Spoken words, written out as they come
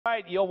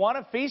Right, you'll want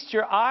to feast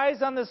your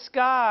eyes on the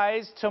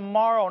skies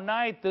tomorrow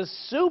night. The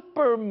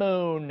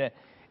supermoon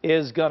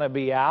is going to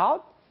be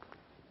out.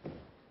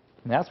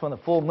 And that's when the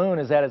full moon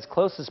is at its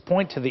closest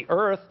point to the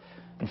Earth.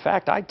 In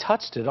fact, I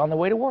touched it on the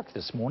way to work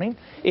this morning.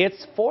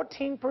 It's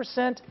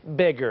 14%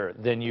 bigger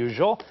than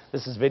usual.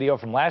 This is video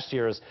from last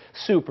year's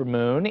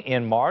supermoon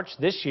in March.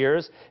 This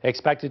year's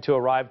expected to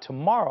arrive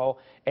tomorrow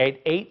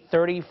at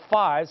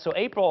 8:35. So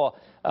April,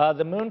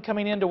 the moon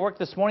coming into work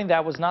this morning,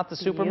 that was not the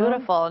supermoon?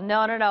 Beautiful.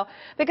 No.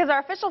 Because our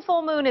official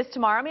full moon is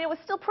tomorrow. I mean, it was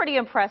still pretty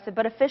impressive,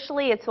 but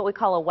officially it's what we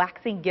call a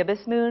waxing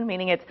gibbous moon,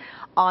 meaning it's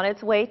on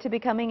its way to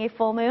becoming a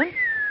full moon.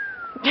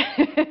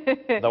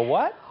 The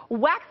what?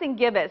 Waxing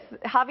gibbous.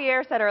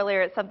 Javier said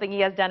earlier it's something he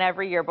has done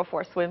every year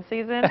before swim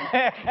season.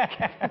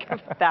 Think of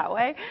it that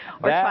way.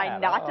 Or try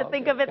not to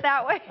think of it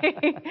that way.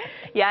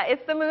 Yeah,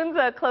 it's the moon's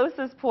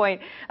closest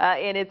point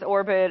in its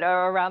orbit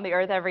around the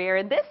Earth every year.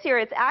 And this year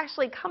it's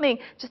actually coming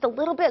just a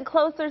little bit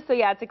closer. So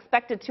yeah, it's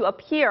expected to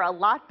appear a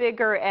lot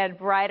bigger and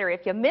brighter.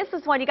 If you miss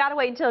this one, you got to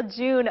wait until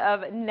June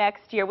of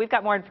next year. We've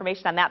got more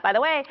information on that, by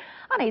the way,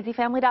 on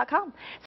azfamily.com.